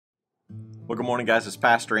Well, good morning, guys. It's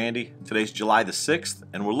Pastor Andy. Today's July the 6th,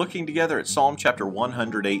 and we're looking together at Psalm chapter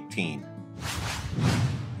 118.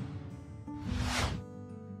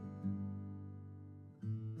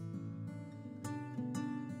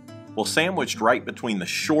 Well, sandwiched right between the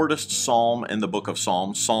shortest psalm in the book of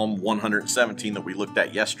Psalms, Psalm 117 that we looked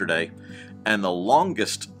at yesterday, and the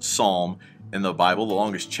longest psalm in the Bible, the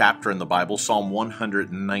longest chapter in the Bible, Psalm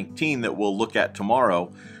 119 that we'll look at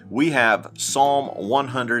tomorrow, we have Psalm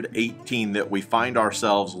 118 that we find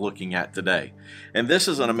ourselves looking at today. And this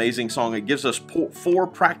is an amazing song. It gives us 4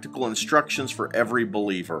 practical instructions for every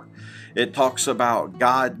believer. It talks about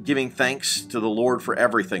God giving thanks to the Lord for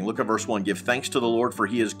everything. Look at verse 1. Give thanks to the Lord, for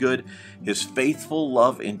he is good. His faithful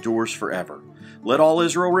love endures forever. Let all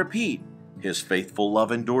Israel repeat, his faithful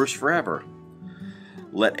love endures forever.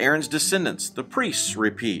 Let Aaron's descendants, the priests,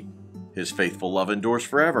 repeat, his faithful love endures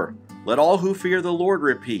forever. Let all who fear the Lord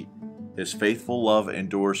repeat, his faithful love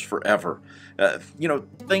endures forever.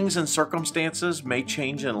 Things and circumstances may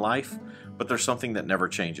change in life, but there's something that never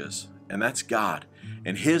changes, and that's God.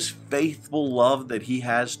 And his faithful love that he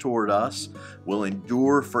has toward us will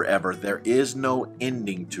endure forever. There is no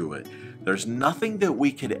ending to it. There's nothing that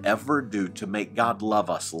we could ever do to make God love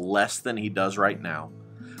us less than he does right now.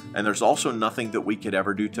 And there's also nothing that we could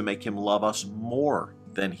ever do to make him love us more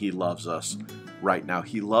than he loves us right now.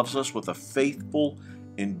 He loves us with a faithful,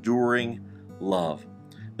 enduring love.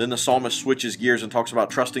 Then the psalmist switches gears and talks about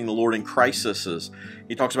trusting the Lord in crises.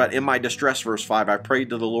 He talks about, in my distress, verse 5, I prayed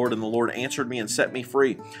to the Lord, and the Lord answered me and set me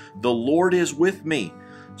free. The Lord is with me,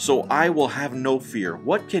 so I will have no fear.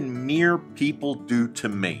 What can mere people do to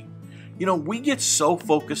me? We get so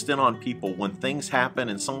focused in on people when things happen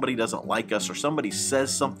and somebody doesn't like us, or somebody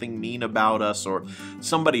says something mean about us, or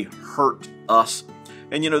somebody hurt us.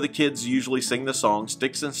 And the kids usually sing the song,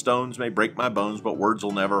 sticks and stones may break my bones, but words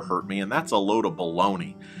will never hurt me. And that's a load of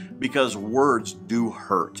baloney, because words do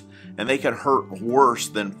hurt, and they can hurt worse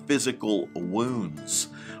than physical wounds.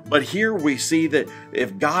 But here we see that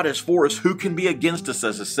if God is for us, who can be against us,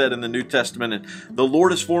 as is said in the New Testament? And the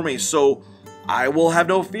Lord is for me, so I will have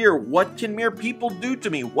no fear. What can mere people do to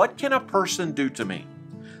me? What can a person do to me?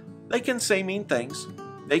 They can say mean things.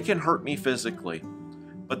 They can hurt me physically,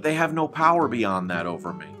 but they have no power beyond that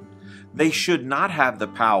over me. They should not have the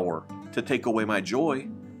power to take away my joy.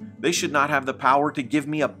 They should not have the power to give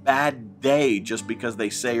me a bad day just because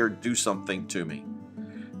they say or do something to me.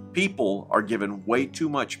 People are given way too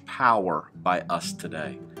much power by us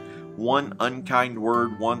today. One unkind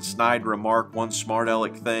word, one snide remark, one smart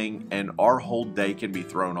aleck thing, and our whole day can be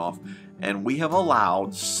thrown off. And we have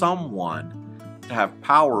allowed someone to have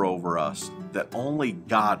power over us that only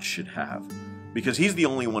God should have, because he's the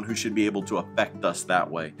only one who should be able to affect us that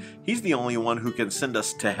way. He's the only one who can send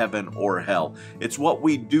us to heaven or hell. It's what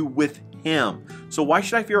we do with him. So why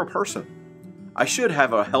should I fear a person? I should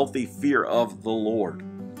have a healthy fear of the Lord.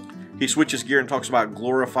 He switches gear and talks about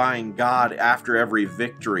glorifying God after every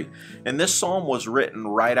victory. And this psalm was written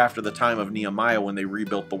right after the time of Nehemiah when they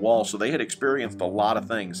rebuilt the wall. So they had experienced a lot of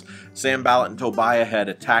things. Sanballat and Tobiah had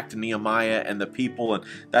attacked Nehemiah and the people, and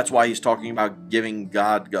that's why he's talking about giving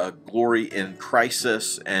God glory in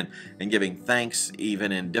crisis and giving thanks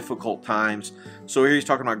even in difficult times. So here he's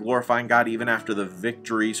talking about glorifying God even after the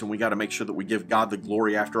victories, and we got to make sure that we give God the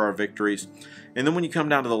glory after our victories. And then when you come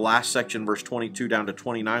down to the last section, verse 22 down to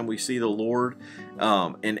 29, we see the Lord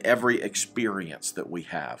in every experience that we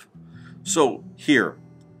have. So here,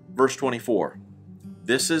 verse 24,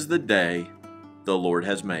 this is the day the Lord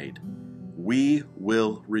has made. We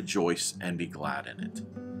will rejoice and be glad in it.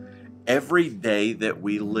 Every day that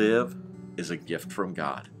we live is a gift from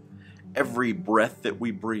God. Every breath that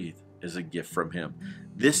we breathe is a gift from him.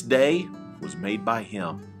 This day was made by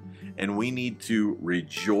him, and we need to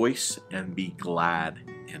rejoice and be glad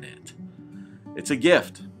in it. It's a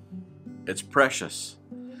gift. It's precious.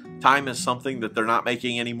 Time is something that they're not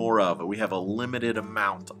making any more of. We have a limited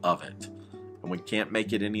amount of it, and we can't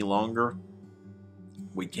make it any longer.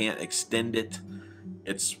 We can't extend it.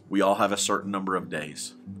 We all have a certain number of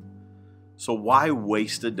days. So why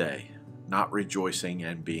waste a day not rejoicing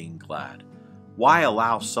and being glad? Why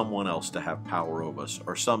allow someone else to have power over us,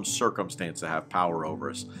 or some circumstance to have power over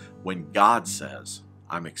us, when God says,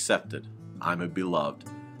 I'm accepted, I'm a beloved,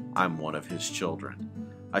 I'm one of his children?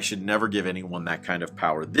 I should never give anyone that kind of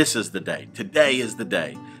power. This is the day. Today is the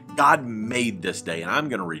day. God made this day, and I'm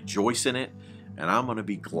going to rejoice in it, and I'm going to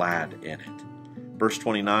be glad in it. Verse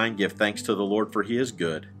 29, give thanks to the Lord, for he is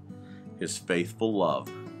good. His faithful love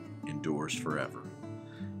endures forever.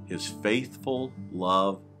 His faithful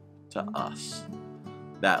love to us.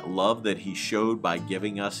 That love that he showed by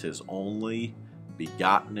giving us his only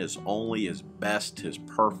begotten His only, His best, His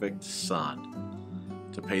perfect Son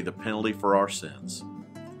to pay the penalty for our sins.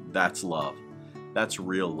 That's love. That's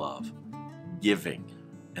real love. Giving.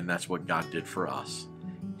 And that's what God did for us.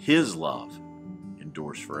 His love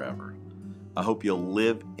endures forever. I hope you'll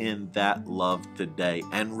live in that love today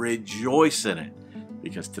and rejoice in it,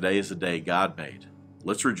 because today is the day God made.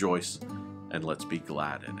 Let's rejoice and let's be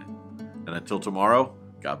glad in it. And until tomorrow,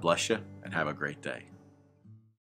 God bless you and have a great day.